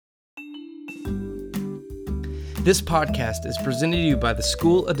This podcast is presented to you by the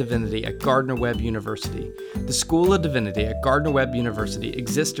School of Divinity at Gardner-Webb University. The School of Divinity at Gardner-Webb University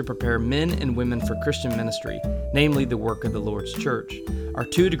exists to prepare men and women for Christian ministry, namely the work of the Lord's Church. Our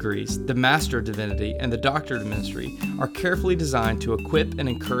 2 degrees, the Master of Divinity and the Doctorate of Ministry, are carefully designed to equip and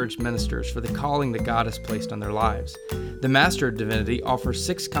encourage ministers for the calling that God has placed on their lives. The Master of Divinity offers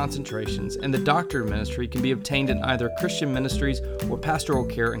 6 concentrations, and the Doctorate of Ministry can be obtained in either Christian ministries or pastoral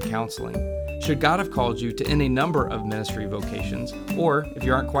care and counseling. Should God have called you to any number of ministry vocations, or if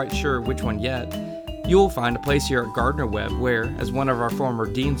you aren't quite sure which one yet, you will find a place here at Gardner-Webb where, as one of our former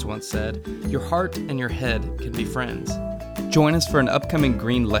deans once said, your heart and your head can be friends. Join us for an upcoming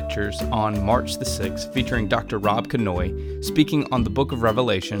Green Lectures on March the 6th featuring Dr. Rob Kanoy speaking on the Book of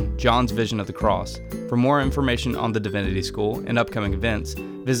Revelation, John's Vision of the Cross. For more information on the Divinity School and upcoming events,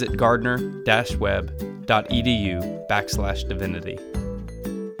 visit gardner-webb.edu/divinity.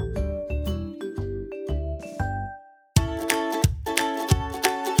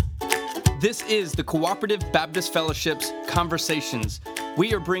 This is the Cooperative Baptist Fellowship's Conversations.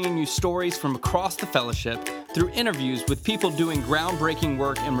 We are bringing you stories from across the fellowship through interviews with people doing groundbreaking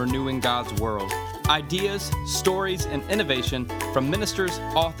work in renewing God's world. Ideas, stories, and innovation from ministers,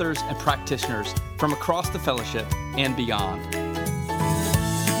 authors, and practitioners from across the fellowship and beyond.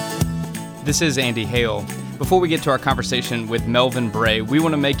 This is Andy Hale. Before we get to our conversation with Melvin Bray, we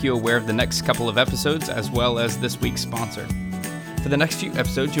want to make you aware of the next couple of episodes as well as this week's sponsor. For the next few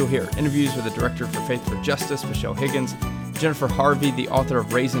episodes, you'll hear interviews with the Director for Faith for Justice, Michelle Higgins, Jennifer Harvey, the author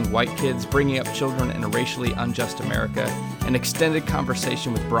of Raising White Kids, Bringing Up Children in a Racially Unjust America, an extended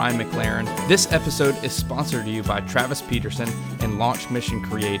conversation with Brian McLaren. This episode is sponsored to you by Travis Peterson and Launch Mission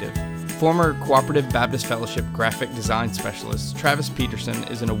Creative. Former Cooperative Baptist Fellowship graphic design specialist, Travis Peterson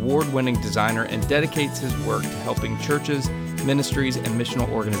is an award-winning designer and dedicates his work to helping churches, ministries, and missional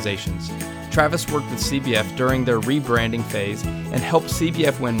organizations. Travis worked with CBF during their rebranding phase and helped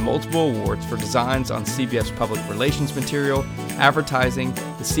CBF win multiple awards for designs on CBF's public relations material, advertising,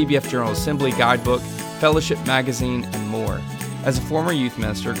 the CBF General Assembly Guidebook, Fellowship Magazine, and more. As a former youth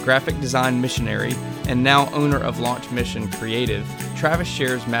minister, graphic design missionary, and now owner of Launch Mission Creative, Travis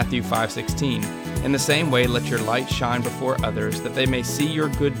shares Matthew 5:16. In the same way, let your light shine before others, that they may see your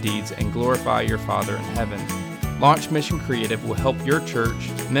good deeds and glorify your Father in heaven. Launch Mission Creative will help your church,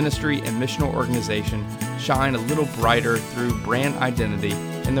 ministry, and missional organization shine a little brighter through brand identity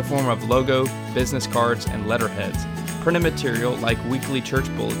in the form of logo, business cards, and letterheads, printed material like weekly church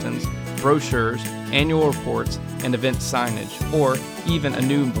bulletins, brochures, annual reports, and event signage, or even a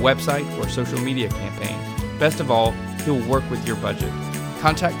new website or social media campaign. Best of all, he'll work with your budget.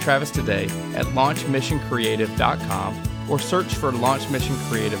 Contact Travis today at launchmissioncreative.com or search for Launch Mission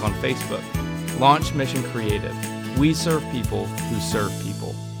Creative on Facebook. Launch Mission Creative. We serve people who serve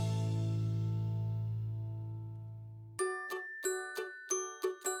people.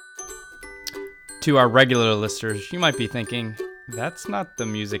 To our regular listeners, you might be thinking, that's not the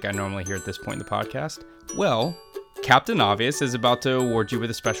music I normally hear at this point in the podcast. Well, Captain Obvious is about to award you with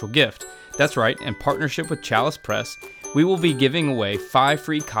a special gift. That's right, in partnership with Chalice Press, we will be giving away 5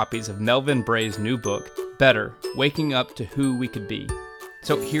 free copies of Melvin Bray's new book, Better, Waking Up to Who We Could Be.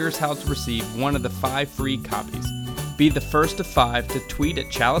 So here's how to receive one of the 5 free copies. Be the first of 5 to tweet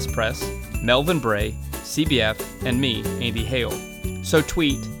at Chalice Press, Melvin Bray, CBF, and me, Andy Hale. So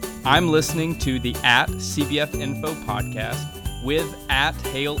tweet, I'm listening to the @CBF Info podcast with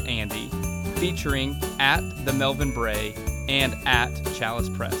 @HaleAndy, featuring @the Melvin Bray and @Chalice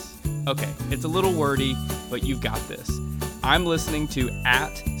Press. Okay, it's a little wordy, but you've got this. I'm listening to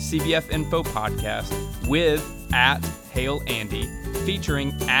 @CBF Info podcast with @HaleAndy,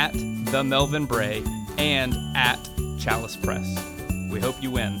 featuring @the Melvin Bray and @Chalice Press. We hope you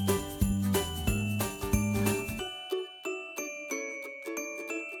win.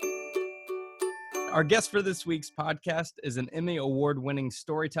 Our guest for this week's podcast is an Emmy Award-winning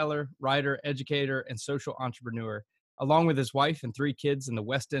storyteller, writer, educator, and social entrepreneur. Along with his wife and 3 kids in the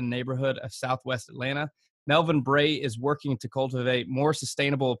West End neighborhood of Southwest Atlanta, Melvin Bray is working to cultivate more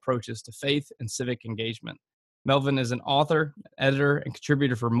sustainable approaches to faith and civic engagement. Melvin is an author, editor, and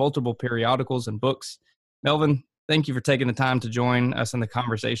contributor for multiple periodicals and books. Melvin, thank you for taking the time to join us in the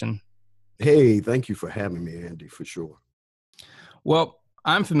conversation. Hey, thank you for having me, Andy, for sure. Well,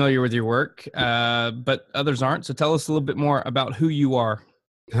 I'm familiar with your work, but others aren't. So tell us a little bit more about who you are.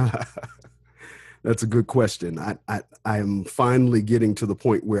 That's a good question. I am finally getting to the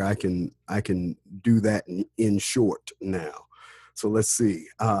point where I can do that in short now. So let's see.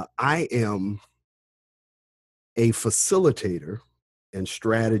 I am a facilitator and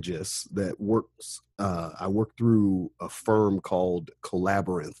strategist that works. I work through a firm called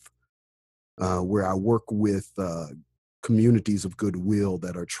Collaboranth. where I work with communities of goodwill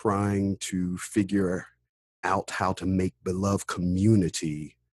that are trying to figure out how to make beloved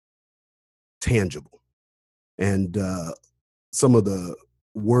community tangible. And some of the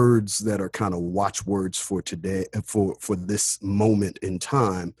words that are kind of watchwords for today, for this moment in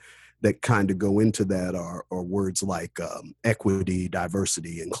time, that kind of go into that are words like equity,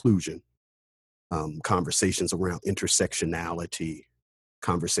 diversity, inclusion, conversations around intersectionality,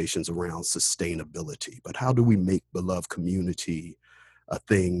 conversations around sustainability. But how do we make beloved community a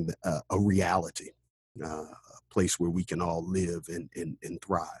thing, a reality, a place where we can all live and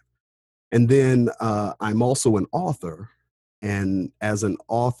thrive? And then I'm also an author. And as an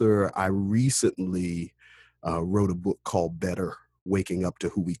author, I recently wrote a book called Better: Waking Up to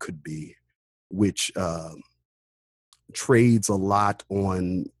Who We Could Be, which trades a lot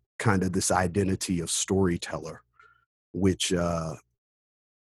on kind of this identity of storyteller, which I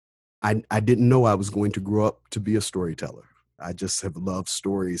didn't know I was going to grow up to be a storyteller. I just have loved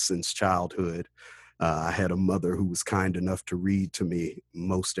stories since childhood. I had a mother who was kind enough to read to me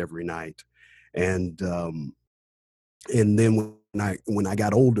most every night. And then when I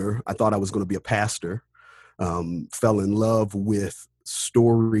got older, I thought I was going to be a pastor. Fell in love with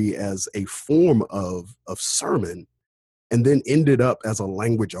story as a form of sermon, and then ended up as a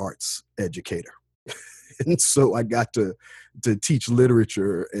language arts educator. And so I got to teach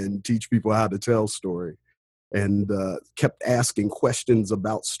literature and teach people how to tell story, and kept asking questions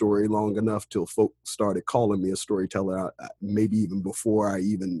about story long enough till folks started calling me a storyteller. Maybe even before I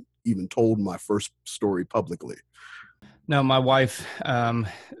even told my first story publicly. No, my wife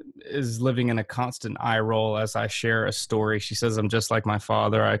is living in a constant eye roll as I share a story. She says I'm just like my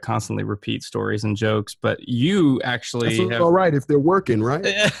father. I constantly repeat stories and jokes, but you That's actually have. all right if they're working, right?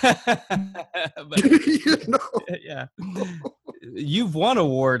 But, You know? yeah, you've won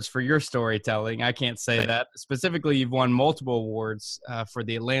awards for your storytelling. I can't say that specifically. You've won multiple awards for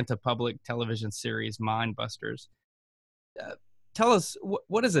the Atlanta Public Television series Mind Busters. Uh, Tell us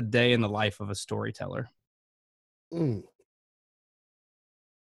what is a day in the life of a storyteller? Mm.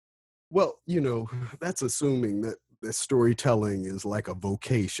 Well, that's assuming that storytelling is like a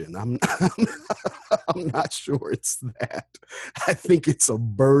vocation. I'm not sure it's that. I think it's a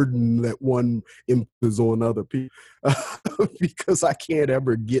burden that one imposes on other people because I can't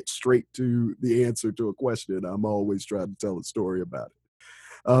ever get straight to the answer to a question. I'm always trying to tell a story about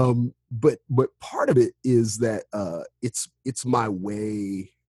it. But part of it is that it's my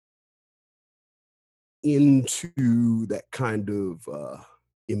way into that kind of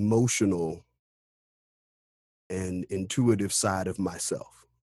emotional and intuitive side of myself,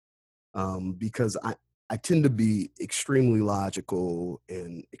 because I tend to be extremely logical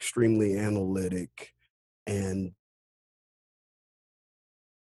and extremely analytic, and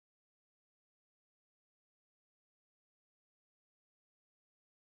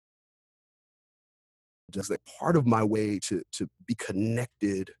just that part of my way to be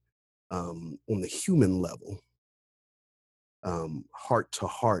connected on the human level, heart to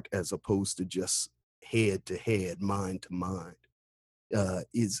heart, as opposed to just head to head, mind to mind,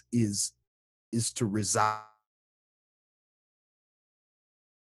 is to reside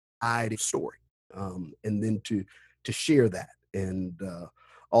in story, and then to share that, and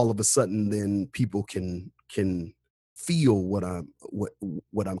all of a sudden, then people can feel what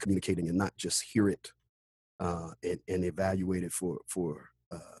I'm communicating, and not just hear it and evaluate it for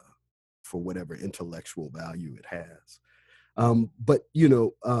whatever intellectual value it has. But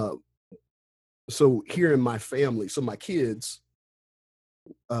so here in my family, so my kids,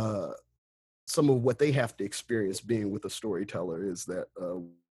 uh, some of what they have to experience being with a storyteller is that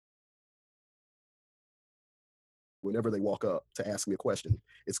whenever they walk up to ask me a question,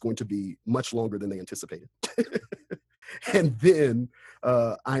 it's going to be much longer than they anticipated. And then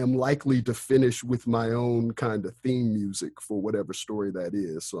I am likely to finish with my own kind of theme music for whatever story that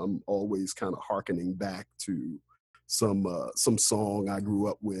is. So I'm always kind of hearkening back to some song I grew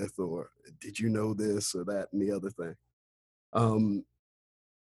up with, or did you know this or that and the other thing. Um,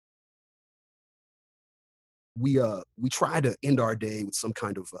 we try to end our day with some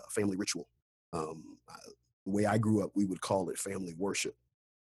kind of family ritual. The way I grew up, we would call it family worship,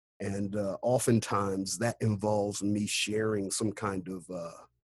 and oftentimes that involves me sharing some kind of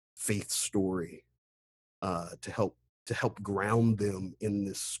faith story to help ground them in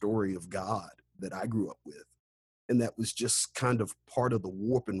this story of God that I grew up with, and that was just kind of part of the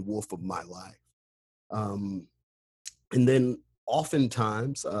warp and woof of my life. Um, and then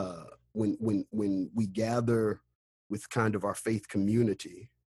oftentimes, when we gather with kind of our faith community,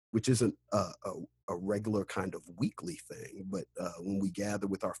 which isn't a regular kind of weekly thing, but when we gather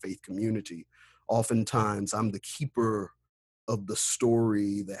with our faith community, oftentimes I'm the keeper of the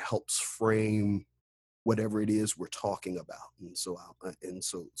story that helps frame whatever it is we're talking about. And so,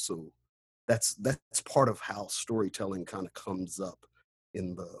 so that's part of how storytelling kind of comes up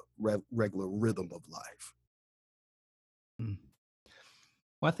in the regular rhythm of life. Mm.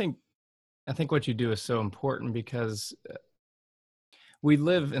 Well, I think what you do is so important because we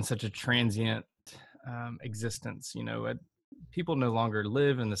live in such a transient existence. You know, people no longer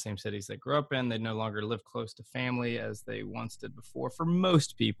live in the same cities they grew up in. They no longer live close to family as they once did before for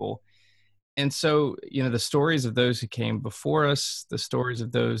most people. And so, you know, the stories of those who came before us, the stories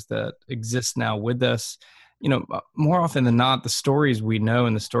of those that exist now with us, you know, more often than not, the stories we know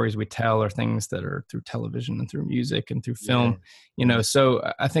and the stories we tell are things that are through television and through music and through Yeah. film, you know. So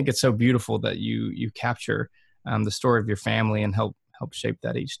I think it's so beautiful that you capture the story of your family and help shape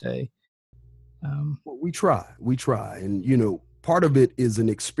that each day. Well, we try. And, you know, part of it is an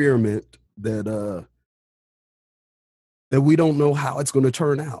experiment that we don't know how it's going to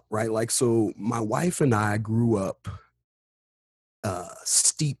turn out, right? Like, so my wife and I grew up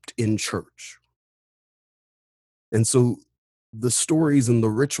steeped in church. And so the stories and the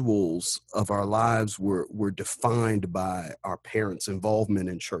rituals of our lives were defined by our parents' involvement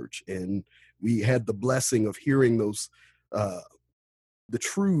in church. And we had the blessing of hearing those, the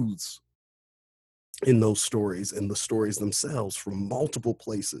truths in those stories and the stories themselves from multiple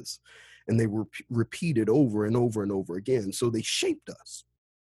places. And they were repeated over and over and over again. So they shaped us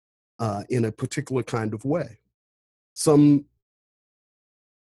in a particular kind of way. Some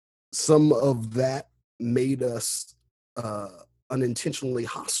of that made us unintentionally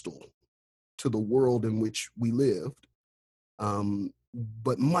hostile to the world in which we lived.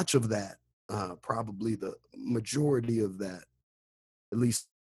 But much of that, probably the majority of that, at least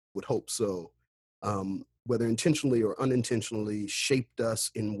would hope so, whether intentionally or unintentionally, shaped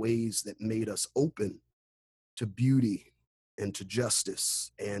us in ways that made us open to beauty and to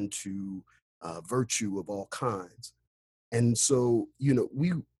justice and to virtue of all kinds. And so, you know,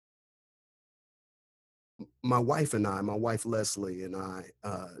 my wife Leslie and I,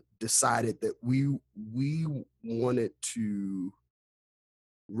 decided that we wanted to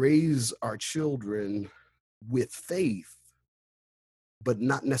raise our children with faith, but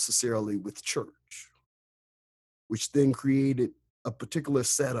not necessarily with church, which then created a particular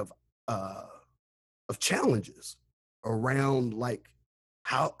set of challenges around, like,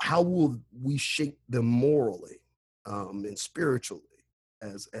 how will we shape them morally and spiritually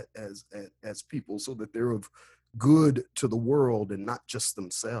as people, so that they're of good to the world and not just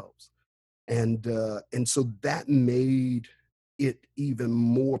themselves. And so that made it even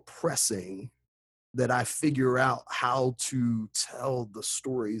more pressing that I figure out how to tell the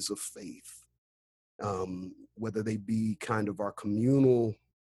stories of faith, whether they be kind of our communal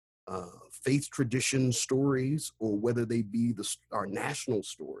faith tradition stories, or whether they be our national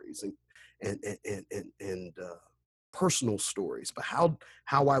stories and personal stories, but how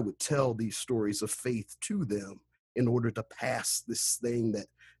I would tell these stories of faith to them in order to pass this thing that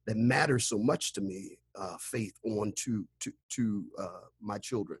matters so much to me, faith, on to my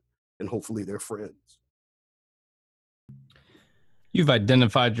children and hopefully their friends. You've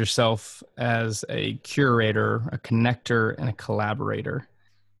identified yourself as a curator, a connector, and a collaborator.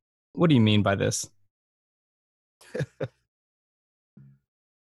 What do you mean by this?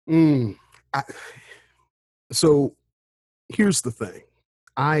 So here's the thing.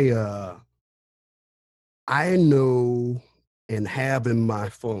 I know and have in my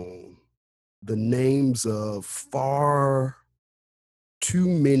phone the names of far too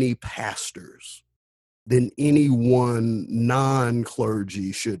many pastors than any one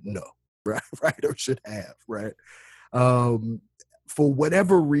non-clergy should know, right? Right, or should have, right? For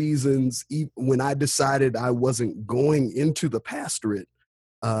whatever reasons, when I decided I wasn't going into the pastorate,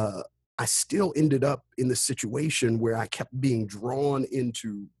 I still ended up in the situation where I kept being drawn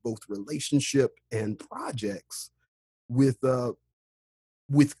into both relationship and projects with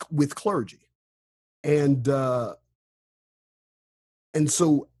clergy, and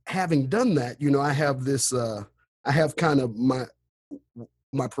so having done that, you know, I have this, I have kind of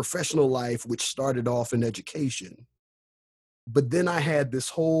my professional life, which started off in education, but then I had this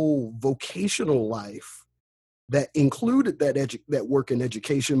whole vocational life that included that work in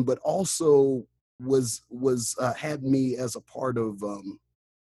education, but also was had me as a part of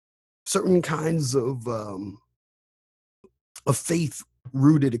certain kinds of faith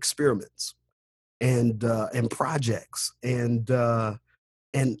rooted experiments and projects, and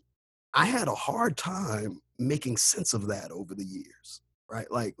I had a hard time making sense of that over the years, right?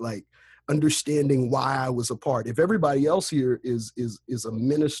 Like understanding why I was a part. If everybody else here is a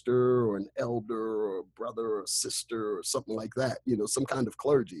minister or an elder or a brother or a sister or something like that, some kind of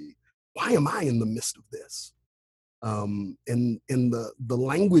clergy, why am I in the midst of this? And the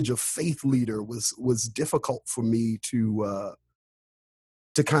language of faith leader was difficult for me to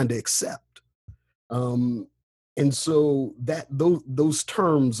kind of accept. And so that those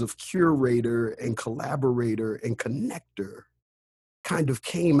terms of curator and collaborator and connector kind of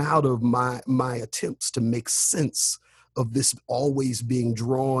came out of my attempts to make sense of this always being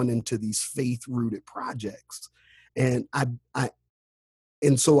drawn into these faith-rooted projects. And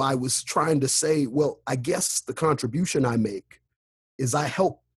and so I was trying to say, well, I guess the contribution I make is I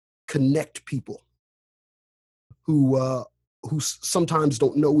help connect people who sometimes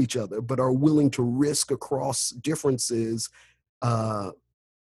don't know each other, but are willing to risk across differences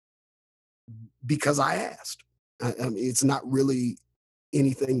because I asked. I mean, it's not really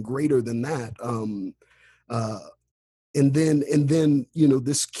anything greater than that. And then,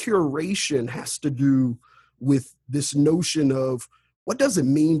 this curation has to do with this notion of what does it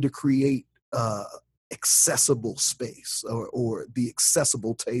mean to create accessible space or the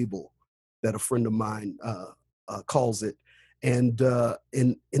accessible table that a friend of mine calls it. And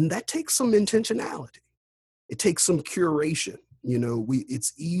that takes some intentionality. It takes some curation.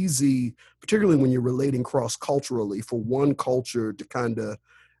 It's easy, particularly when you're relating cross-culturally, for one culture to kind of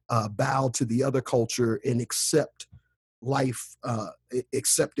bow to the other culture and accept life,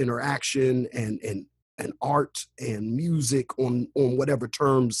 accept interaction and art and music on whatever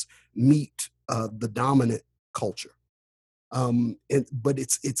terms meet the dominant culture. But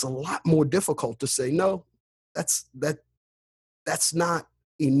it's a lot more difficult to say, no, that's not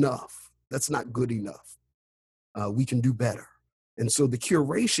enough. That's not good enough. We can do better. And so the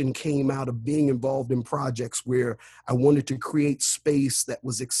curation came out of being involved in projects where I wanted to create space that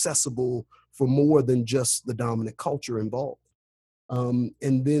was accessible for more than just the dominant culture involved. And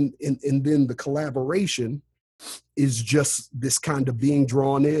then the collaboration is just this kind of being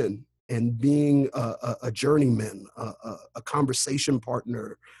drawn in and being a journeyman, a conversation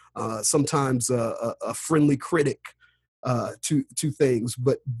partner, sometimes a friendly critic to things,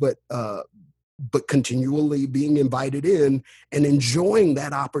 but continually being invited in and enjoying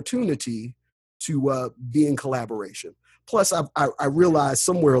that opportunity to be in collaboration. Plus, I realized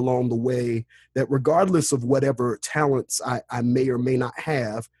somewhere along the way that regardless of whatever talents I may or may not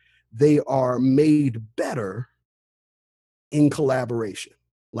have, they are made better in collaboration.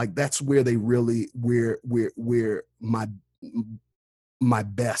 Like that's where they really, where my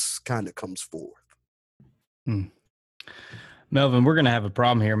best kind of comes forth. Melvin, we're going to have a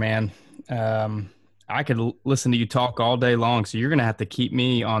problem here, man. I could listen to you talk all day long, so you're going to have to keep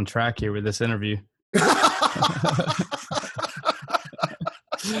me on track here with this interview.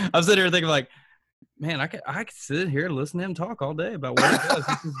 I'm sitting here thinking like, man, I could sit here and listen to him talk all day about what he does.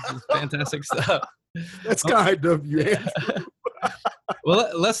 This is fantastic stuff. That's kind of you. Yeah.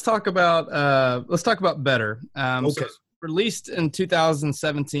 Well, let's talk about Better. Okay. So released in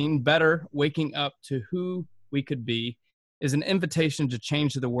 2017, Better: Waking Up to Who We Could Be is an invitation to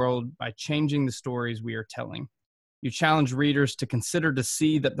change the world by changing the stories we are telling. You challenge readers to consider to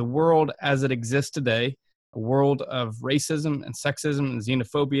see that the world as it exists today, a world of racism and sexism and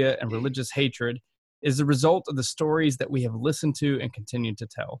xenophobia and religious hatred, is the result of the stories that we have listened to and continue to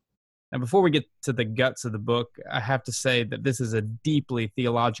tell. Now, before we get to the guts of the book, I have to say that this is a deeply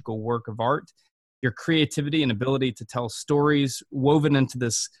theological work of art. Your creativity and ability to tell stories woven into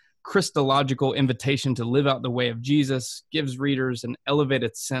this Christological invitation to live out the way of Jesus gives readers an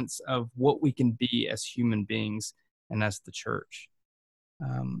elevated sense of what we can be as human beings and as the church.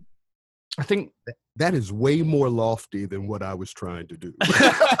 I think that is way more lofty than what I was trying to do.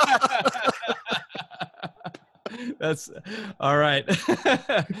 That's all right.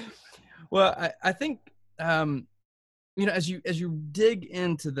 Well, I think as you dig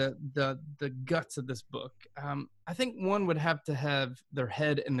into the guts of this book, I think one would have to have their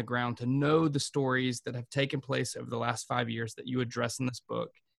head in the ground to know the stories that have taken place over the last 5 years that you address in this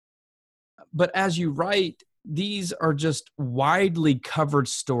book. But as you write, these are just widely covered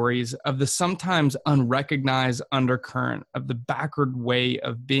stories of the sometimes unrecognized undercurrent of the backward way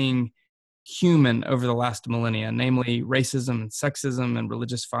of being human over the last millennia, namely racism and sexism and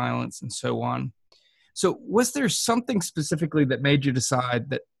religious violence and so on. So was there something specifically that made you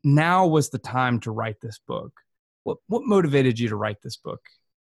decide that now was the time to write this book? What motivated you to write this book?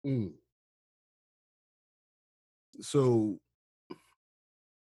 So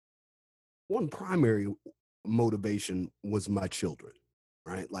one primary motivation was my children,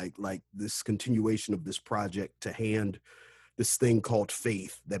 right? Like this continuation of this project to hand this thing called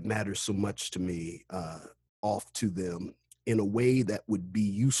faith that matters so much to me off to them in a way that would be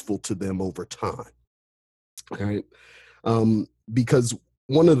useful to them over time. All right. Because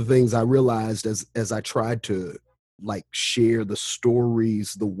one of the things I realized as I tried to like share the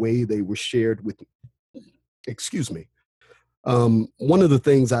stories the way they were shared with, excuse me. One of the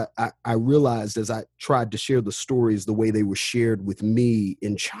things I realized as I tried to share the stories the way they were shared with me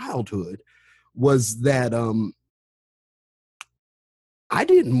in childhood was that I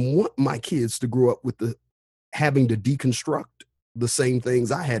didn't want my kids to grow up with having to deconstruct the same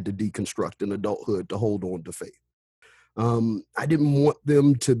things I had to deconstruct in adulthood to hold on to faith. I didn't want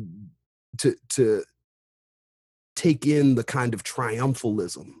them to take in the kind of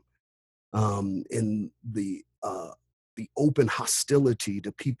triumphalism and the open hostility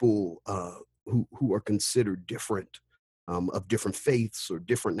to people who are considered different, of different faiths or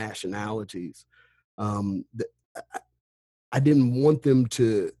different nationalities. I didn't want them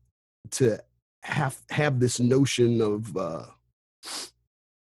to have this notion of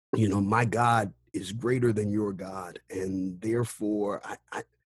my God is greater than your God, and therefore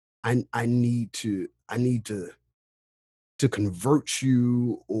I need to convert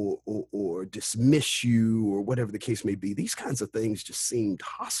you or dismiss you or whatever the case may be. These kinds of things just seemed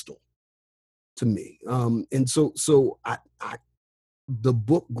hostile to me, and so the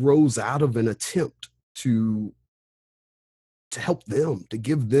book grows out of an attempt to help them, to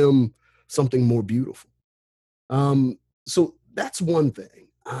give them something more beautiful. So that's one thing.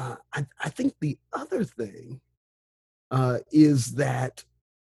 I think the other thing is that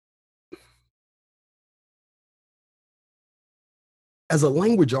as a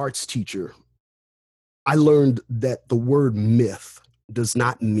language arts teacher, I learned that the word myth does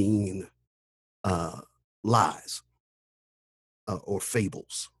not mean lies or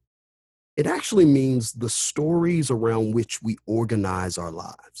fables. It actually means the stories around which we organize our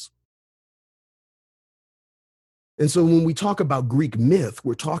lives. And so when we talk about Greek myth,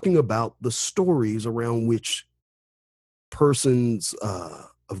 we're talking about the stories around which persons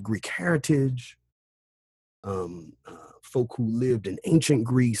of Greek heritage, folk who lived in ancient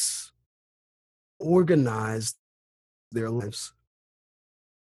Greece, organized their lives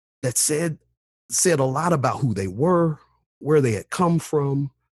that said a lot about who they were, where they had come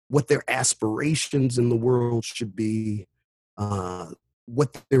from, what their aspirations in the world should be,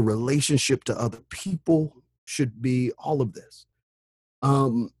 what their relationship to other people should be, all of this.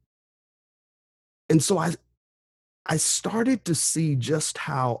 And so I started to see just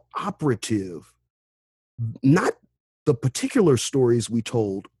how operative, not the particular stories we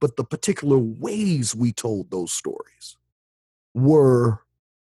told, but the particular ways we told those stories were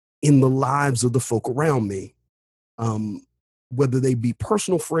in the lives of the folk around me, whether they be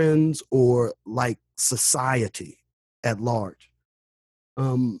personal friends or like society at large.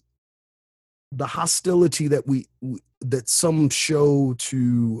 The hostility that that some show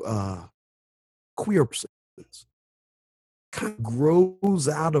to queer persons kind of grows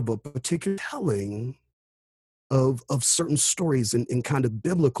out of a particular telling of certain stories in kind of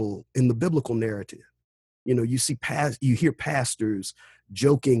in the biblical narrative. You hear pastors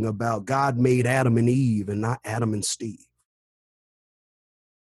joking about God made Adam and Eve and not Adam and Steve.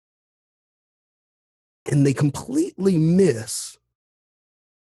 And they completely miss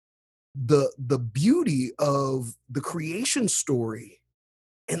the beauty of the creation story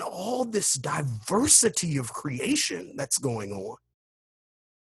and all this diversity of creation that's going on.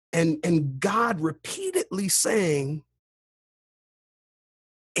 And God repeatedly saying,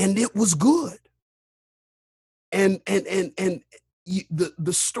 and it was good. And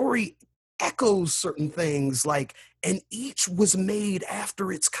the story echoes certain things like, and each was made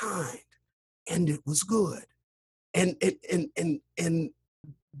after its kind, and it was good. And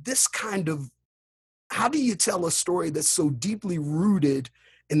this kind of, how do you tell a story that's so deeply rooted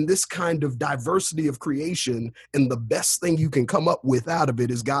in this kind of diversity of creation, and the best thing you can come up with out of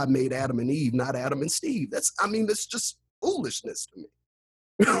it is God made Adam and Eve, not Adam and Steve? That's just foolishness to me.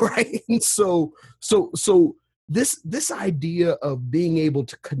 Right? And so this idea of being able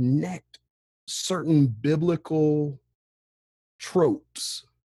to connect certain biblical tropes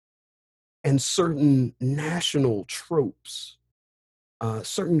and certain national tropes,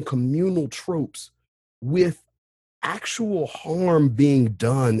 certain communal tropes with actual harm being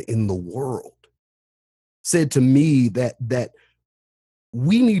done in the world, said to me that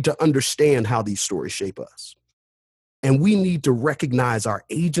we need to understand how these stories shape us. And we need to recognize our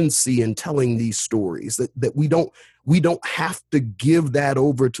agency in telling these stories, that we don't have to give that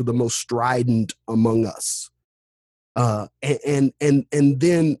over to the most strident among us. And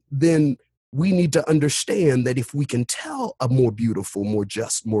then we need to understand that if we can tell a more beautiful, more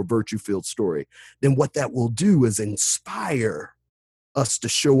just, more virtue-filled story, then what that will do is inspire us to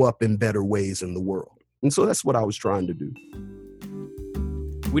show up in better ways in the world. And so that's what I was trying to do.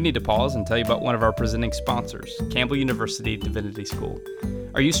 We need to pause and tell you about one of our presenting sponsors, Campbell University Divinity School.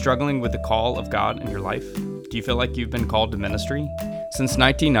 Are you struggling with the call of God in your life? Do you feel like you've been called to ministry? Since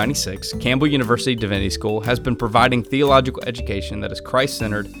 1996, Campbell University Divinity School has been providing theological education that is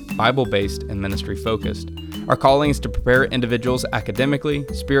Christ-centered, Bible-based, and ministry-focused. Our calling is to prepare individuals academically,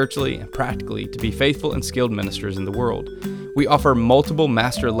 spiritually, and practically to be faithful and skilled ministers in the world. We offer multiple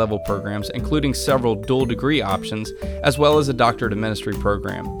master-level programs, including several dual degree options, as well as a Doctorate of Ministry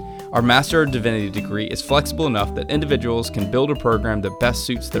program. Our Master of Divinity degree is flexible enough that individuals can build a program that best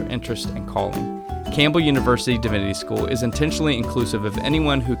suits their interest and calling. Campbell University Divinity School is intentionally inclusive of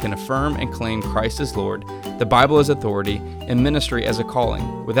anyone who can affirm and claim Christ as Lord, the Bible as authority, and ministry as a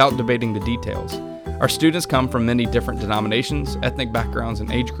calling, without debating the details. Our students come from many different denominations, ethnic backgrounds,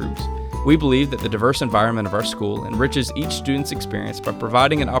 and age groups. We believe that the diverse environment of our school enriches each student's experience by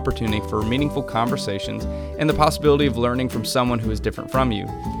providing an opportunity for meaningful conversations and the possibility of learning from someone who is different from you.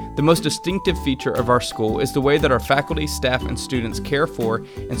 The most distinctive feature of our school is the way that our faculty, staff, and students care for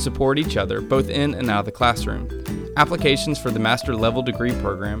and support each other, both in and out of the classroom. Applications for the Master Level Degree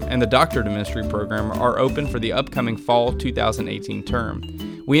program and the Doctorate of Ministry program are open for the upcoming fall 2018 term.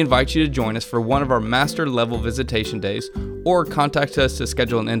 We invite you to join us for one of our Master Level Visitation Days or contact us to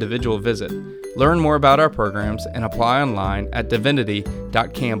schedule an individual visit. Learn more about our programs and apply online at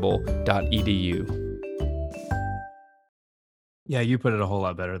divinity.campbell.edu. Yeah, you put it a whole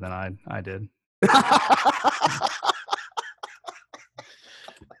lot better than I did.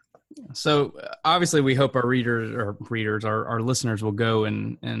 So obviously we hope our our listeners will go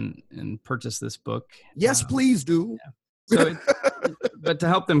and purchase this book. Yes, please do. Yeah. So, but to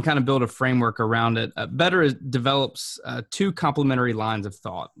help them kind of build a framework around it, Better develops two complementary lines of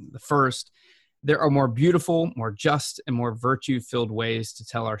thought. The first, there are more beautiful, more just, and more virtue-filled ways to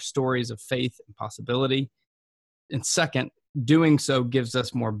tell our stories of faith and possibility. And second, doing so gives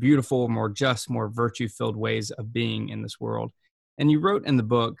us more beautiful, more just, more virtue-filled ways of being in this world. And you wrote in the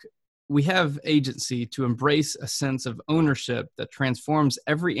book, we have agency to embrace a sense of ownership that transforms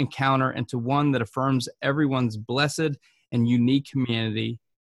every encounter into one that affirms everyone's blessed and unique humanity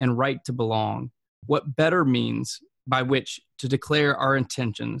and right to belong. What better means by which to declare our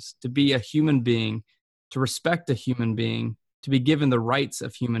intentions, to be a human being, to respect a human being, to be given the rights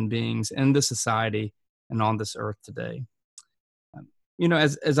of human beings in this society and on this earth today.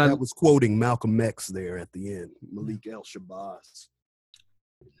 As I was quoting Malcolm X there at the end, Malik El-Shabazz.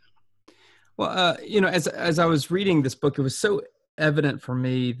 Well, as I was reading this book, it was so evident for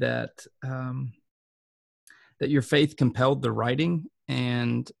me that that your faith compelled the writing,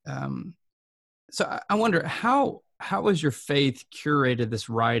 and so I wonder how has your faith curated this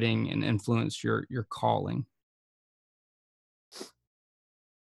writing and influenced your calling?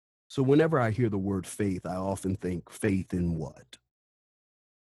 So whenever I hear the word faith, I often think faith in what?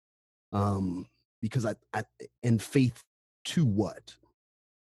 Because and faith to what?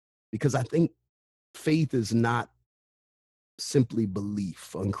 Because I think faith is not simply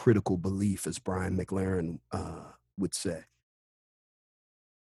belief, uncritical belief, as Brian McLaren would say.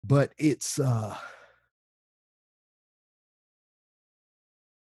 But it's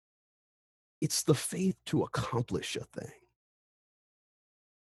the faith to accomplish a thing.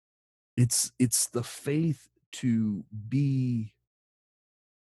 It's the faith to be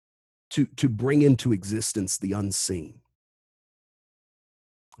to bring into existence the unseen.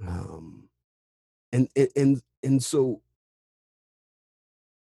 And so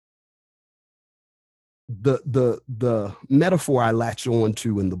the metaphor I latch on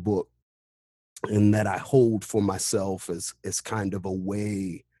to in the book, and that I hold for myself as kind of a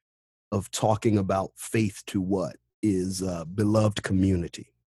way of talking about faith to what is beloved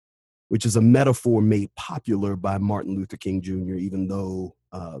community, which is a metaphor made popular by Martin Luther King Jr., even though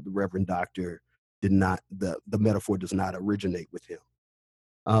the Reverend Doctor did not, the metaphor does not originate with him.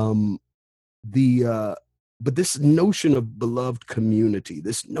 But this notion of beloved community,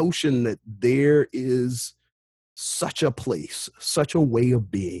 this notion that there is such a place, such a way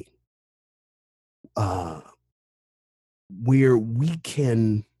of being, where we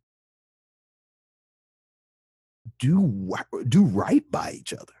can do right by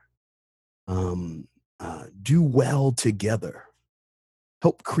each other, do well together,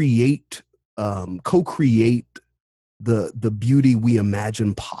 help create, co-create the beauty we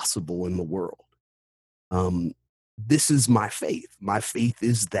imagine possible in the world. This is my faith. My faith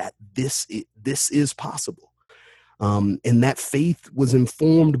is that this is possible. And that faith was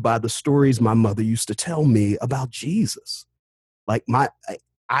informed by the stories my mother used to tell me about Jesus. Like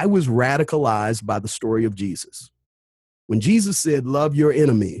I was radicalized by the story of Jesus. When Jesus said, love your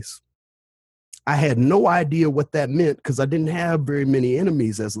enemies, I had no idea what that meant because I didn't have very many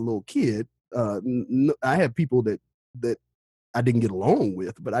enemies as a little kid. I had people that I didn't get along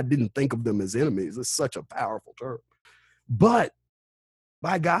with, but I didn't think of them as enemies. It's such a powerful term. But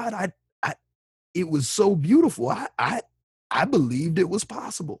by God, I it was so beautiful. I believed it was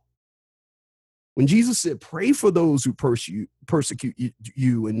possible. When Jesus said, pray for those who persecute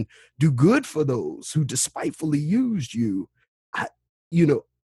you and do good for those who despitefully used you, I,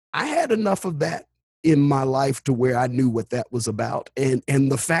 I had enough of that in my life to where I knew what that was about.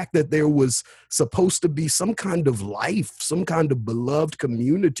 And the fact that there was supposed to be some kind of life, some kind of beloved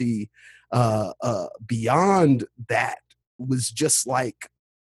community beyond that was just like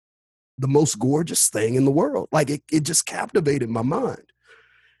the most gorgeous thing in the world. Like it just captivated my mind.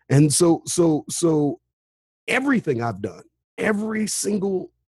 And so everything I've done, every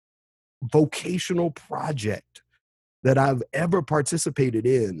single vocational project that I've ever participated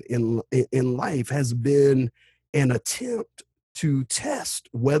in life has been an attempt to test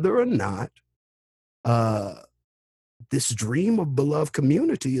whether or not this dream of beloved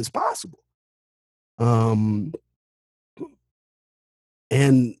community is possible.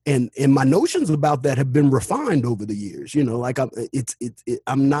 And my notions about that have been refined over the years. Like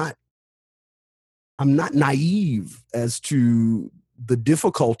I'm not naive as to the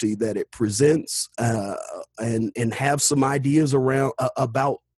difficulty that it presents, and have some ideas around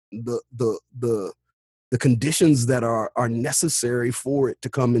about the conditions that are necessary for it to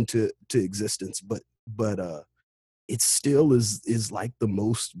come into existence. But it still is like the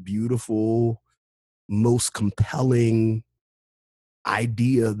most beautiful, most compelling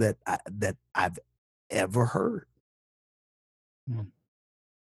idea that I've ever heard.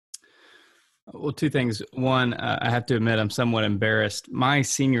 Well, two things. One, I have to admit, I'm somewhat embarrassed. My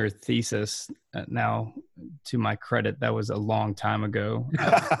senior thesis, now to my credit, that was a long time ago.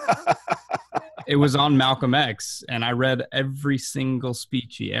 It was on Malcolm X, and I read every single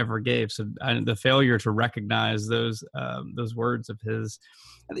speech he ever gave. So the failure to recognize those words of his.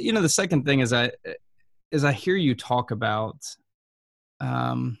 The second thing is I hear you talk about.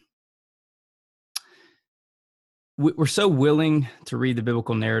 We're so willing to read the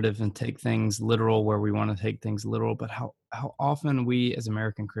biblical narrative and take things literal where we want to take things literal, but how often we as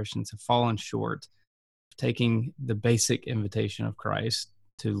American Christians have fallen short of taking the basic invitation of Christ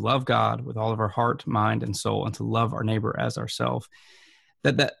to love God with all of our heart, mind, and soul, and to love our neighbor as ourselves.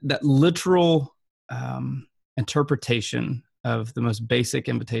 That literal interpretation of the most basic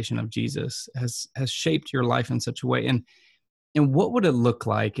invitation of Jesus has shaped your life in such a way. And what would it look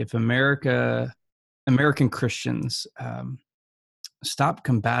like if American Christians stop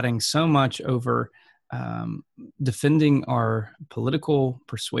combating so much over defending our political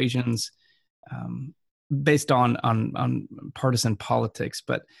persuasions based on partisan politics,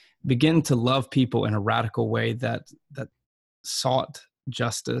 but begin to love people in a radical way that sought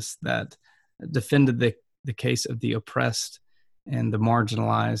justice, that defended the case of the oppressed and the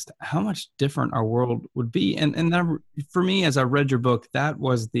marginalized? How much different our world would be. And that, for me, as I read your book, that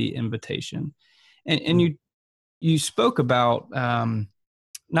was the invitation. And you spoke about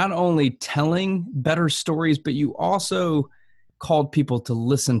not only telling better stories, but you also called people to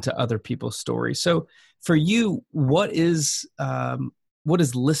listen to other people's stories. So for you, what is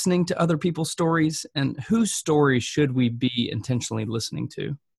listening to other people's stories, and whose stories should we be intentionally listening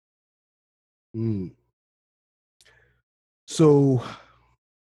to? So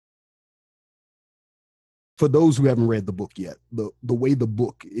for those who haven't read the book yet, the way the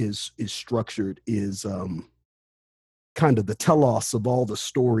book is structured is kind of the telos of all the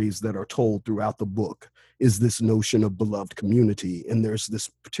stories that are told throughout the book is this notion of beloved community. And there's this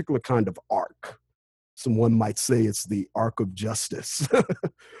particular kind of arc. Someone might say it's the arc of justice,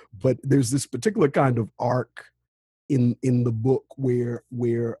 but there's this particular kind of arc in the book where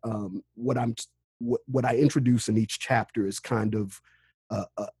what I introduce in each chapter is kind of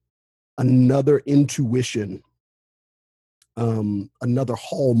another intuition, another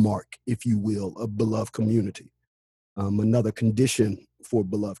hallmark, if you will, of beloved community. Another condition for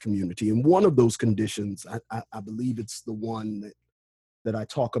beloved community. And one of those conditions, I believe it's the one that I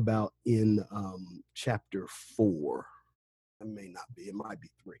talk about in chapter 4. It may not be, it might be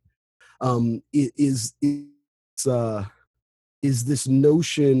 3. It is this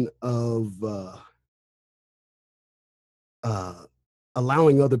notion of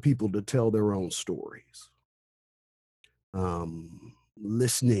allowing other people to tell their own stories,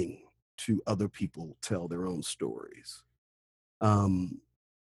 listening to other people tell their own stories.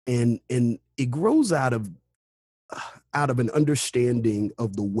 And it grows out of an understanding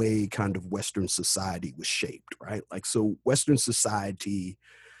of the way kind of Western society was shaped, right? Like, so Western society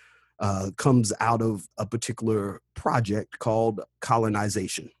comes out of a particular project called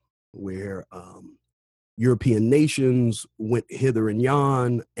colonization, where European nations went hither and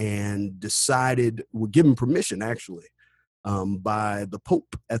yon and decided, were given permission actually by the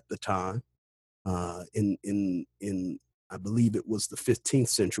Pope at the time, in I believe it was the 15th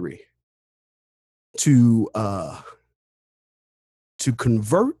century, to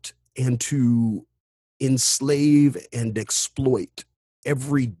convert and to enslave and exploit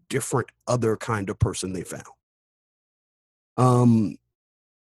every different other kind of person they found.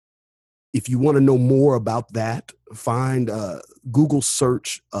 If you want to know more about that, find Google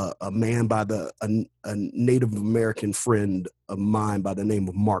search a man by a Native American friend of mine by the name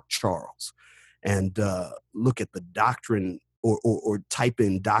of Mark Charles, and look at the doctrine, or type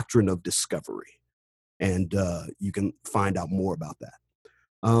in doctrine of discovery, and you can find out more about that.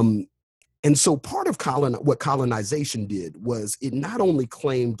 And so part of what colonization did was it not only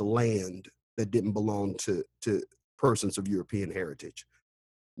claimed the land that didn't belong to persons of European heritage,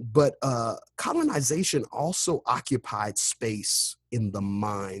 but colonization also occupied space in the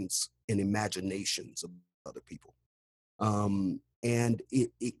minds and imaginations of other people. And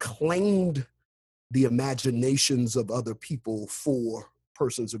it claimed the imaginations of other people for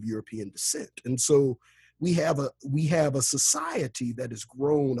persons of European descent. And so we have a society that has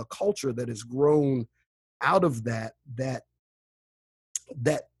grown, a culture that has grown out of that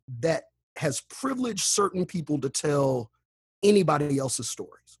has privileged certain people to tell anybody else's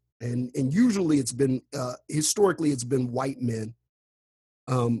stories. And usually it's been, historically, it's been white men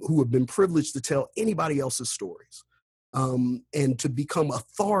who have been privileged to tell anybody else's stories, and to become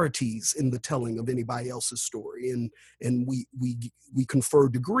authorities in the telling of anybody else's story. And we confer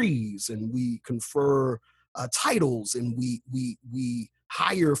degrees, and we confer titles, and we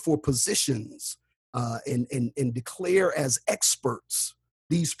hire for positions, and declare as experts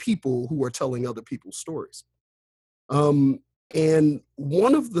these people who are telling other people's stories. And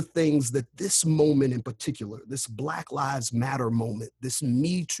one of the things that this moment in particular, this Black Lives Matter moment, this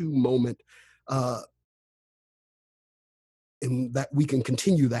Me Too moment, and that we can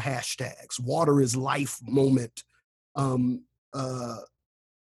continue the hashtags, water is life moment. One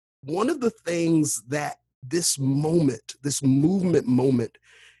of the things that this moment, this movement moment,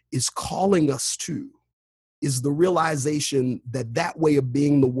 is calling us to is the realization that that way of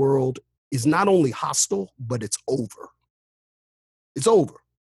being the world is not only hostile, but it's over. It's over.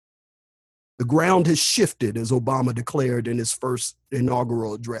 The ground has shifted, as Obama declared in his first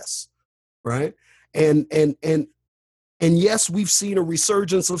inaugural address, right? And yes, we've seen a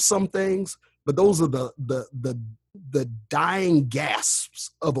resurgence of some things, but those are the dying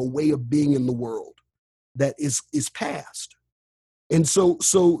gasps of a way of being in the world that is past. And so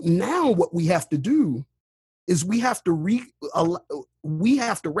now what we have to do is we have to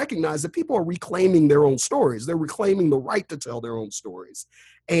recognize that people are reclaiming their own stories. They're reclaiming the right to tell their own stories.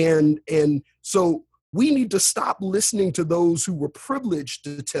 And so we need to stop listening to those who were privileged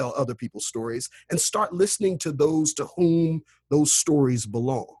to tell other people's stories and start listening to those to whom those stories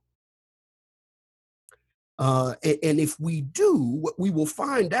belong. And if we do, what we will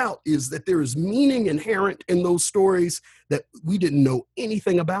find out is that there is meaning inherent in those stories that we didn't know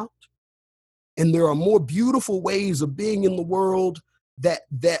anything about. And there are more beautiful ways of being in the world that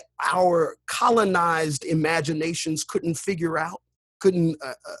our colonized imaginations couldn't figure out, couldn't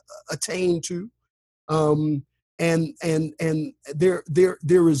attain to. And there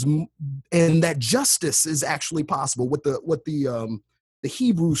is, and that justice is actually possible. What the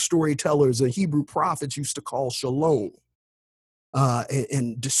Hebrew storytellers and Hebrew prophets used to call shalom,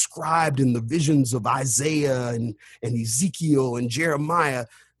 and described in the visions of Isaiah and Ezekiel and Jeremiah.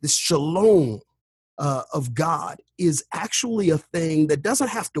 This shalom of God is actually a thing that doesn't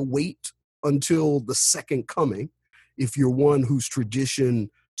have to wait until the second coming. If you're one whose tradition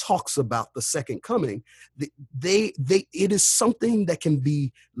talks about the second coming, it is something that can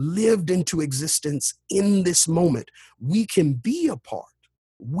be lived into existence in this moment. We can be a part.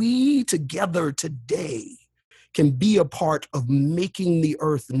 We together today can be a part of making the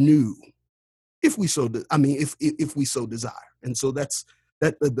earth new, if we so, if we so desire. And so that's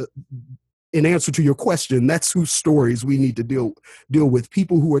in answer to your question, that's whose stories we need to deal with,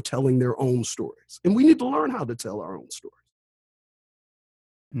 people who are telling their own stories. And we need to learn how to tell our own stories.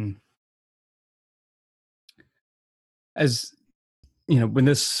 As you know, when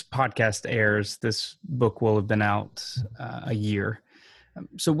this podcast airs, this book will have been out a year.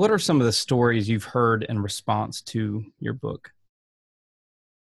 So what are some of the stories you've heard in response to your book?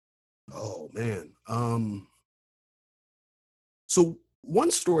 Oh man. So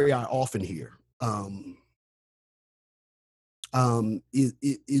one story I often hear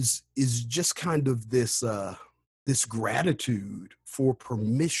is just kind of this gratitude for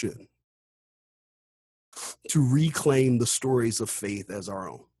permission to reclaim the stories of faith as our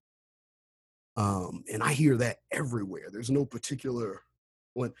own. And I hear that everywhere. There's no particular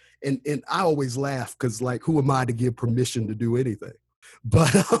one, and I always laugh because, like, who am I to give permission to do anything? But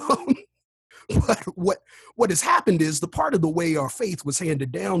but what has happened is the part of the way our faith was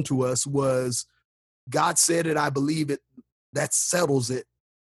handed down to us was God said it, I believe it, that settles it.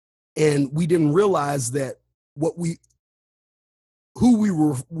 And we didn't realize that what who we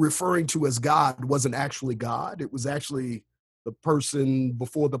were referring to as God wasn't actually God. It was actually the person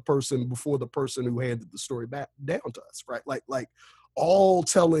before the person before the person who handed the story back down to us, right? Like all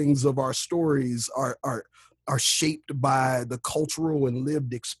tellings of our stories are shaped by the cultural and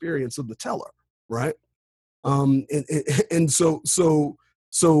lived experience of the teller, right? And so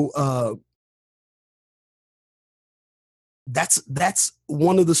that's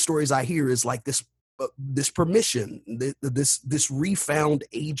one of the stories I hear is like this permission, this refound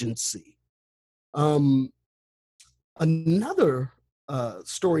agency. Another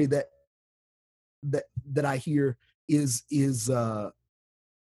story that I hear is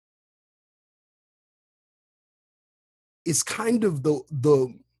kind of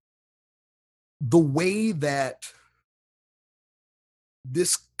the way that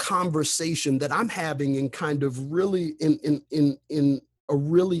this conversation that I'm having in kind of really in a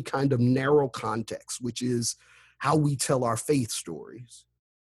really kind of narrow context, which is how we tell our faith stories,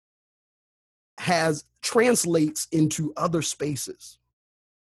 translates into other spaces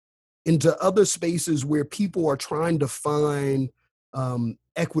where people are trying to find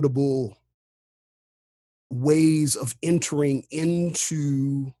equitable ways of entering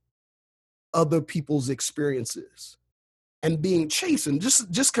into other people's experiences and being chastened.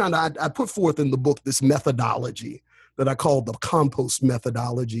 Just kind of, I put forth in the book this methodology that I call the compost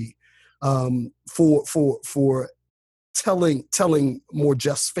methodology for telling more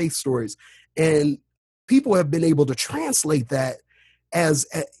just faith stories. And people have been able to translate that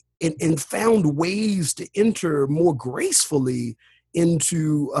and found ways to enter more gracefully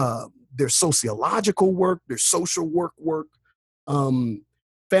into their sociological work, their social work.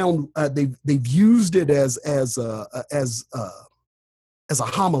 They've used it as a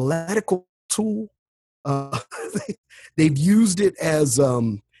homiletical tool. They've used it as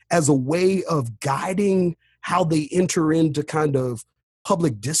a way of guiding how they enter into kind of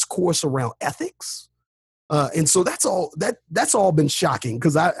public discourse around ethics. And so that's all been shocking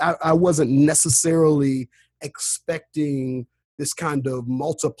because I wasn't necessarily expecting this kind of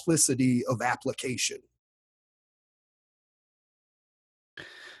multiplicity of application.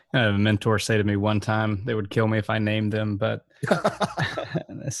 I had a mentor say to me one time they would kill me if I named them, but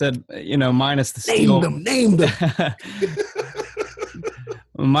I said, minus the steel. Name them.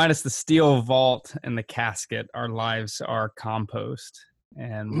 Minus the steel vault and the casket, our lives are compost.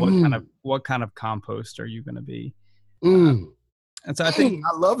 And what kind of compost are you going to be? And so I think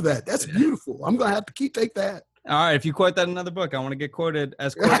I love that. That's beautiful. I'm going to have to take that. All right, if you quote that in another book, I want to get quoted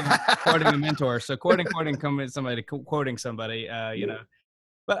as quoting a mentor. So quoting somebody, quoting somebody,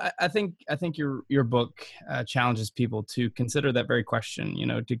 But I think your book challenges people to consider that very question.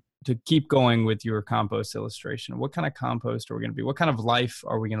 To keep going with your compost illustration. What kind of compost are we going to be? What kind of life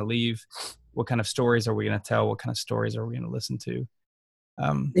are we going to leave? What kind of stories are we going to tell? What kind of stories are we going to listen to?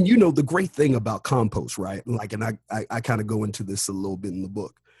 And the great thing about compost, right? Like, and I kind of go into this a little bit in the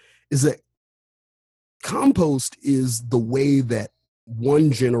book, is that compost is the way that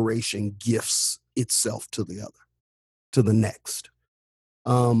one generation gifts itself to the next.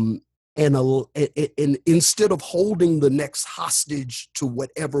 And instead of holding the next hostage to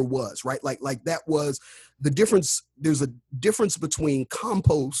whatever was, right? Like that was the difference. There's a difference between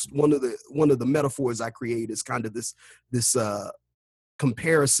compost. One of the metaphors I create is kind of this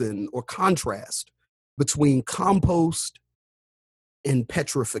comparison or contrast between compost and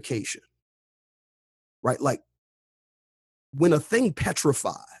petrification, right? Like when a thing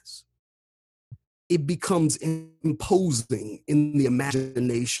petrifies, it becomes imposing in the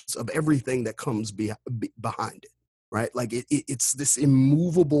imaginations of everything that comes behind it, right? Like it's this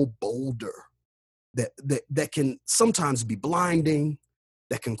immovable boulder that can sometimes be blinding,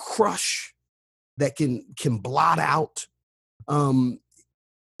 that can crush, that can blot out.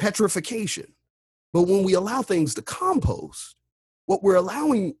 Petrification. But when we allow things to compost, what we're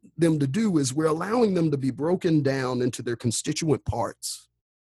allowing them to do is we're allowing them to be broken down into their constituent parts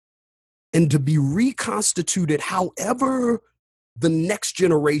and to be reconstituted however the next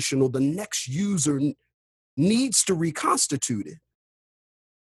generation or the next user needs to reconstitute it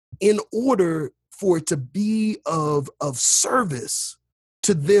in order for it to be of service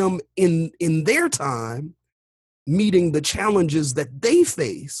to them in their time, meeting the challenges that they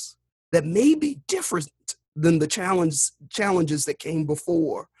face that may be different than the challenges that came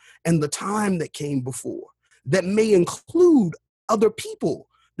before and the time that came before, that may include other people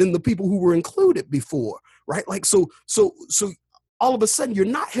than the people who were included before, right? Like, so all of a sudden you're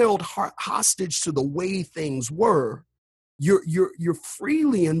not held hostage to the way things were. You're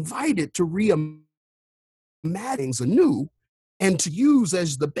freely invited to reimagine things anew and to use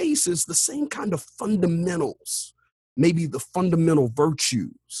as the basis the same kind of fundamentals, maybe the fundamental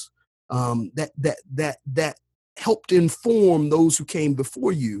virtues that helped inform those who came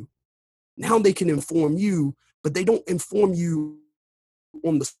before you. Now they can inform you, but they don't inform you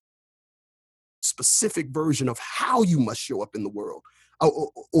on the specific version of how you must show up in the world.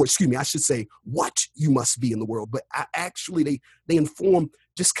 Or excuse me, I should say what you must be in the world. But actually, they inform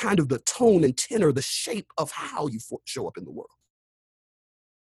just kind of the tone and tenor, the shape of how you show up in the world.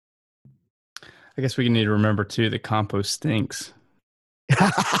 I guess we need to remember, too, that compost stinks.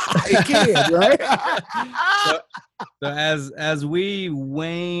 It can, right? so as we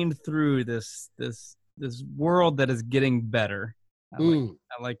wane through this world that is getting better, I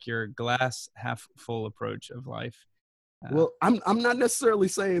like your glass half full approach of life. Well, I'm not necessarily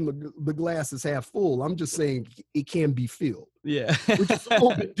saying the glass is half full. I'm just saying it can be filled. Yeah, which is a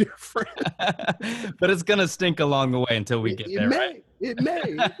little bit different. But it's gonna stink along the way until we get there. Right? It may.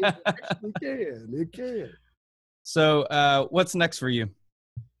 It actually can. It can. So, what's next for you?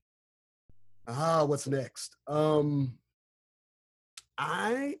 What's next? I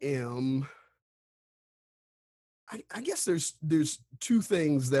guess there's two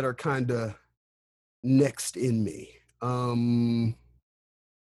things that are kind of next in me.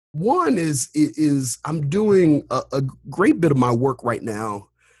 One is I'm doing a great bit of my work right now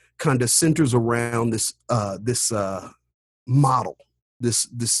kind of centers around this model, this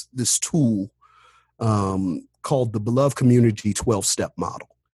tool called the Beloved Community 12-Step Model.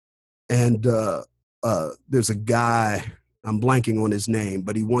 And there's a guy, I'm blanking on his name,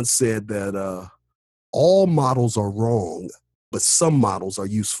 but he once said that all models are wrong, but some models are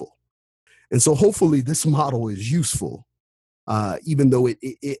useful. And so hopefully this model is useful, even though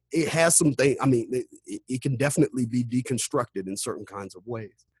it has some things. I mean, it can definitely be deconstructed in certain kinds of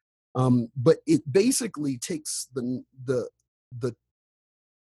ways. But it basically takes the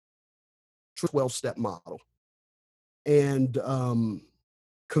 12-step model and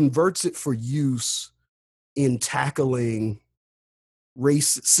converts it for use in tackling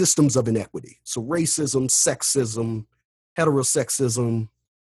race systems of inequity. So racism, sexism, heterosexism,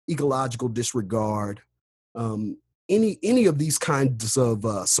 ecological disregard, any of these kinds of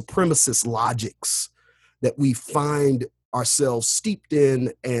supremacist logics that we find ourselves steeped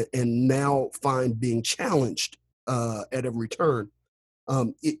in and now find being challenged at every turn.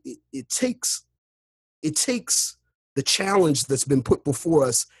 It takes the challenge that's been put before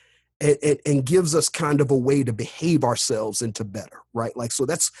us and gives us kind of a way to behave ourselves into better, right? Like, so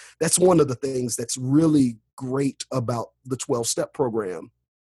that's one of the things that's really great about the 12-step program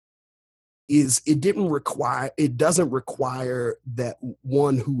is it doesn't require that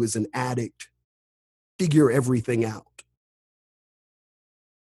one who is an addict figure everything out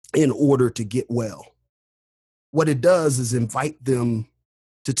in order to get well. What it does is invite them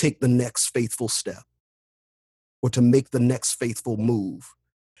to take the next faithful step or to make the next faithful move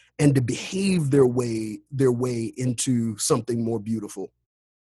and to behave their way into something more beautiful.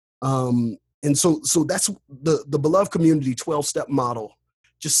 And so that's the Beloved Community 12-step model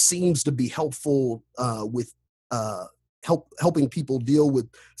just seems to be helpful with helping people deal with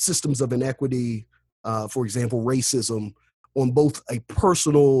systems of inequity, for example, racism, on both a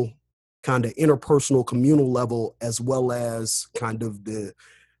personal, kind of interpersonal, communal level, as well as kind of the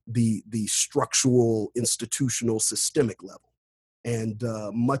structural, institutional, systemic level. And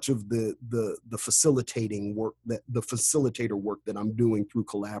much of the facilitating work, that the facilitator work that I'm doing through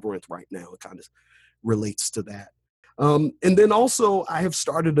Collaboranth right now, it kind of relates to that. And then also I have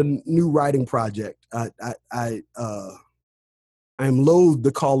started a new writing project. I'm loath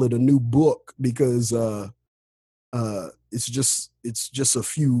to call it a new book because it's just a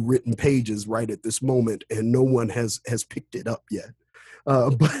few written pages right at this moment, and no one has picked it up yet.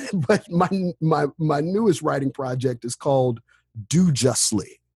 But my newest writing project is called Do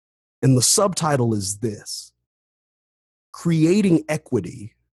Justly, and the subtitle is this: creating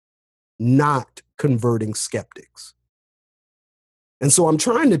equity, not converting skeptics. And so I'm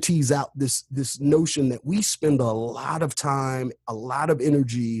trying to tease out this notion that we spend a lot of time, a lot of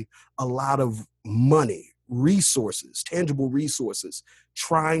energy, a lot of money, resources, tangible resources,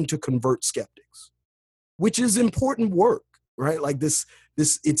 trying to convert skeptics, which is important work, right? Like it's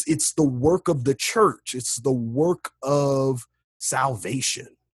the work of the church. It's the work of salvation,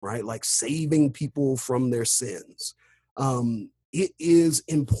 right? Like saving people from their sins. It is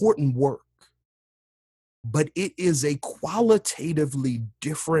important work. But it is a qualitatively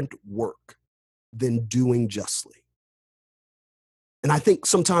different work than doing justly. And I think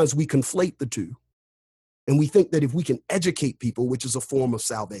sometimes we conflate the two. And we think that if we can educate people, which is a form of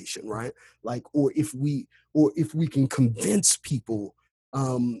salvation, right? Like, or if we can convince people,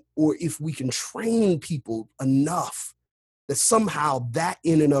 or if we can train people enough, that somehow that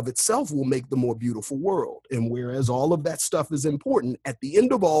in and of itself will make the more beautiful world. And whereas all of that stuff is important, at the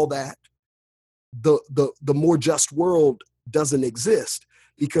end of all that, the more just world doesn't exist,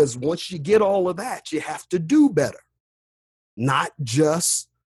 because once you get all of that, you have to do better, not just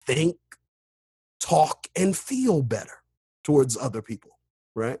think, talk, and feel better towards other people,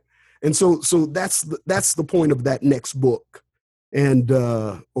 right? And so that's the point of that next book, and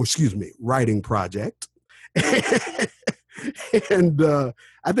writing project. And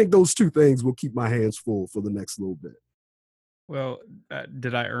I think those two things will keep my hands full for the next little bit. Well,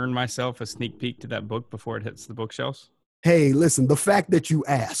 did I earn myself a sneak peek to that book before it hits the bookshelves? Hey, listen, the fact that you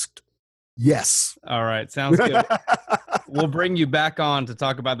asked, yes. All right, sounds good. We'll bring you back on to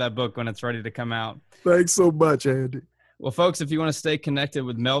talk about that book when it's ready to come out. Thanks so much, Andy. Well, folks, if you want to stay connected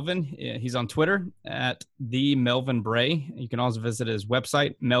with Melvin, he's on Twitter at @TheMelvinBray. You can also visit his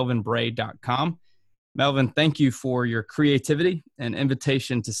website, melvinbray.com. Melvin, thank you for your creativity and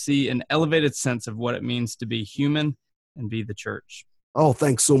invitation to see an elevated sense of what it means to be human and be the church. Oh,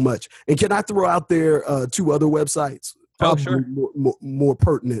 thanks so much. And can I throw out there 2 other websites? Probably sure. more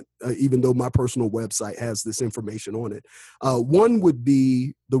pertinent, even though my personal website has this information on it. One would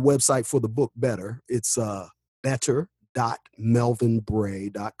be the website for the book Better. It's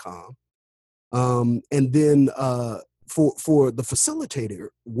better.melvinbray.com. And then for the facilitator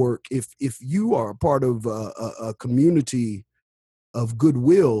work, if you are a part of a community of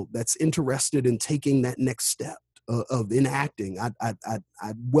goodwill that's interested in taking that next step of enacting,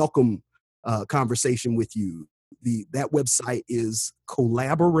 I'd welcome conversation with you. That website is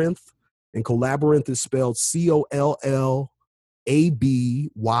Collaborinth, and Collaborinth is spelled COLLABYRINTH,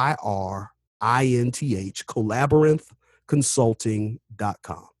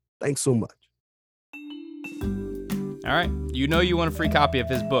 collaborinthconsulting.com. Thanks so much. All right. You know you want a free copy of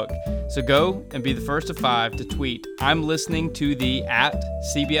his book. So go and be the first of 5 to tweet, "I'm listening to the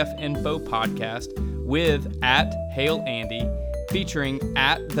 @CBF Info podcast with @HailAndy, featuring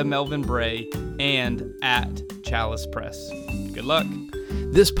 @TheMelvinBray and @Chalice Press." Good luck.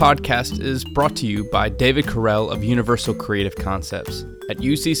 This podcast is brought to you by David Carell of Universal Creative Concepts. At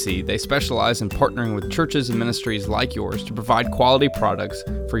UCC, they specialize in partnering with churches and ministries like yours to provide quality products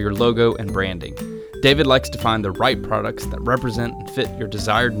for your logo and branding. David likes to find the right products that represent and fit your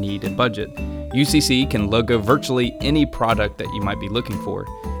desired need and budget. UCC can logo virtually any product that you might be looking for.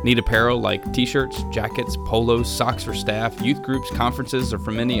 Need apparel like t-shirts, jackets, polos, socks for staff, youth groups, conferences, or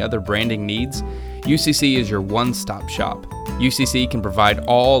from any other branding needs? UCC is your one-stop shop. UCC can provide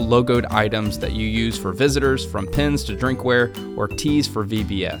all logoed items that you use for visitors, from pins to drinkware or tees for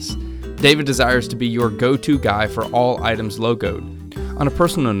VBS. David desires to be your go-to guy for all items logoed. On a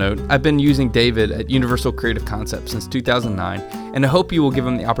personal note, I've been using David at Universal Creative Concepts since 2009, and I hope you will give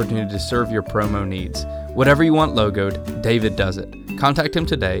him the opportunity to serve your promo needs. Whatever you want logoed, David does it. Contact him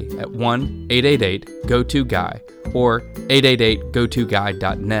today at 1-888-GO-TO-GUY or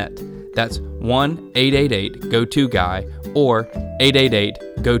 888-GO-TO-GUY.net. That's 1-888-GO-TO-GUY or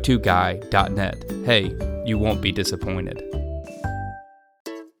 888-GO-TO-GUY.net. Hey, you won't be disappointed.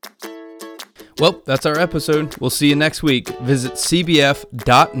 Well, that's our episode. We'll see you next week. Visit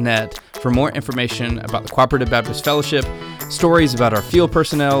cbf.net for more information about the Cooperative Baptist Fellowship, stories about our field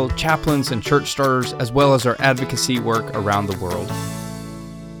personnel, chaplains, and church starters, as well as our advocacy work around the world.